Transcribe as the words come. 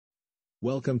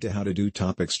Welcome to How to Do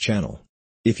Topics channel.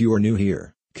 If you are new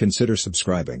here, consider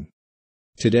subscribing.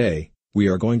 Today, we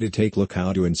are going to take a look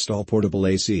how to install portable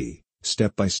AC,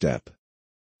 step by step.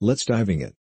 Let's diving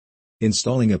it.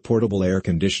 Installing a portable air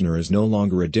conditioner is no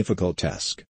longer a difficult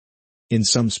task. In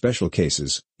some special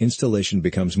cases, installation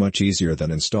becomes much easier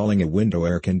than installing a window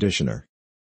air conditioner.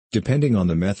 Depending on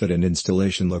the method and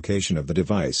installation location of the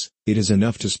device, it is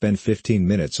enough to spend 15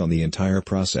 minutes on the entire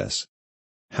process.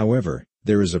 However,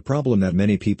 there is a problem that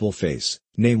many people face,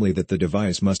 namely that the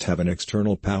device must have an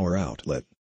external power outlet.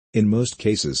 In most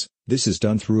cases, this is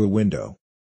done through a window.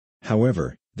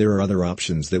 However, there are other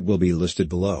options that will be listed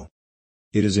below.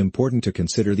 It is important to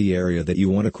consider the area that you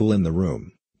want to cool in the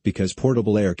room, because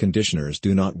portable air conditioners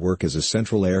do not work as a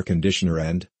central air conditioner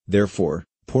and, therefore,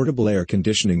 portable air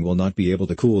conditioning will not be able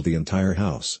to cool the entire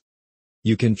house.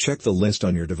 You can check the list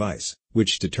on your device,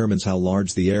 which determines how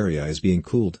large the area is being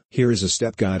cooled. Here is a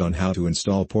step guide on how to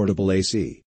install portable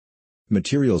AC.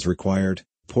 Materials required: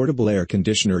 portable air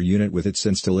conditioner unit with its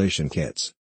installation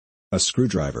kits, a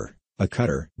screwdriver, a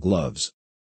cutter, gloves.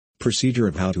 Procedure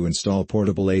of how to install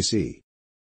portable AC.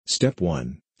 Step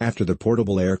 1. After the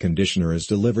portable air conditioner is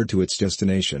delivered to its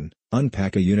destination,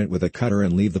 unpack a unit with a cutter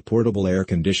and leave the portable air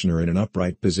conditioner in an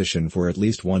upright position for at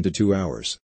least 1 to 2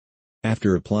 hours.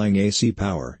 After applying AC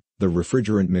power, the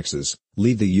refrigerant mixes,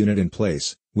 leave the unit in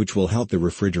place, which will help the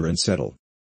refrigerant settle.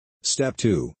 Step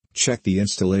 2. Check the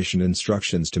installation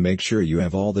instructions to make sure you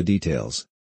have all the details.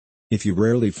 If you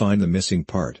rarely find the missing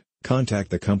part,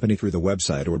 contact the company through the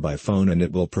website or by phone and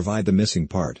it will provide the missing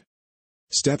part.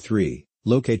 Step 3.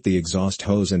 Locate the exhaust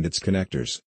hose and its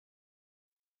connectors.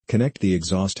 Connect the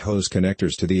exhaust hose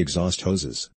connectors to the exhaust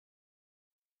hoses.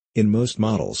 In most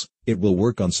models, it will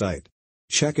work on site.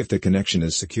 Check if the connection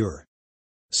is secure.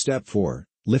 Step 4.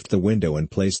 Lift the window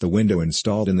and place the window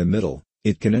installed in the middle.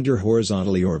 It can enter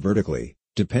horizontally or vertically,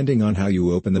 depending on how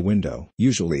you open the window.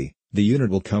 Usually, the unit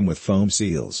will come with foam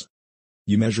seals.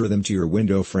 You measure them to your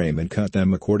window frame and cut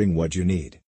them according what you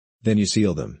need. Then you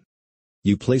seal them.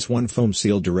 You place one foam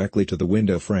seal directly to the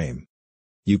window frame.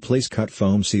 You place cut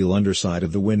foam seal underside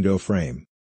of the window frame.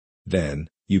 Then,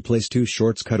 you place 2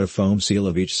 shorts cut of foam seal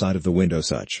of each side of the window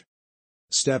such.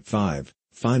 Step 5.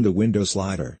 Find the window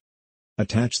slider.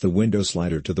 Attach the window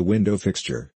slider to the window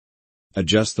fixture.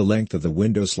 Adjust the length of the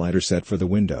window slider set for the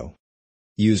window.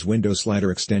 Use window slider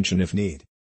extension if need.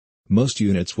 Most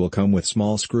units will come with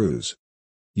small screws.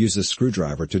 Use a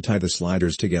screwdriver to tie the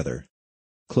sliders together.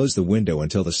 Close the window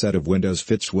until the set of windows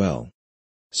fits well.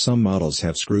 Some models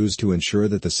have screws to ensure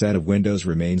that the set of windows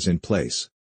remains in place.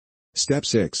 Step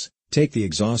 6. Take the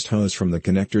exhaust hose from the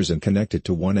connectors and connect it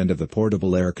to one end of the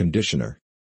portable air conditioner.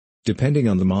 Depending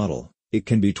on the model, it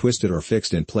can be twisted or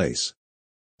fixed in place.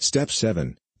 Step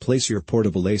 7. Place your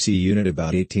portable AC unit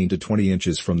about 18 to 20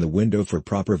 inches from the window for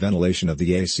proper ventilation of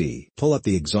the AC. Pull up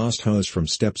the exhaust hose from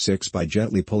step 6 by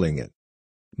gently pulling it.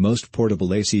 Most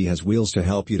portable AC has wheels to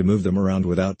help you to move them around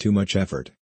without too much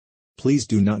effort. Please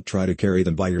do not try to carry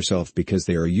them by yourself because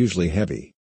they are usually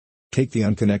heavy. Take the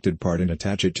unconnected part and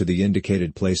attach it to the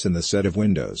indicated place in the set of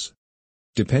windows.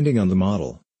 Depending on the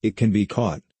model, it can be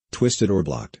caught, twisted or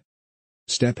blocked.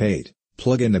 Step 8.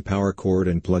 Plug in the power cord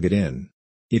and plug it in.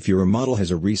 If your model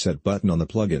has a reset button on the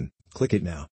plug-in, click it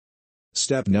now.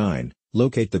 Step 9.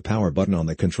 Locate the power button on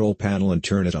the control panel and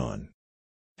turn it on.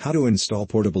 How to install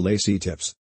portable AC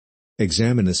tips.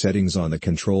 Examine the settings on the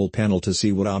control panel to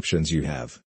see what options you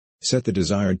have. Set the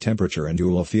desired temperature and you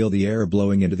will feel the air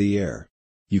blowing into the air.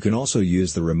 You can also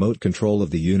use the remote control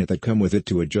of the unit that come with it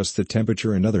to adjust the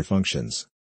temperature and other functions.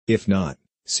 If not,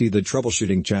 see the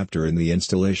troubleshooting chapter in the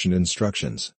installation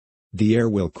instructions. The air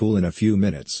will cool in a few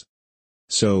minutes.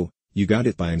 So, you got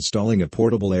it by installing a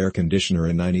portable air conditioner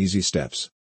in 9 easy steps.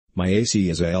 My AC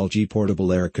is a LG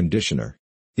portable air conditioner.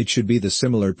 It should be the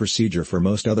similar procedure for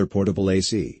most other portable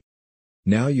AC.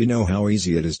 Now you know how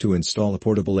easy it is to install a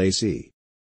portable AC.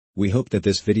 We hope that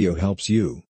this video helps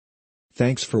you.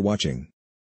 Thanks for watching.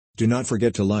 Do not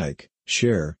forget to like,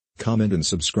 share, comment and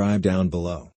subscribe down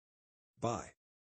below. Bye.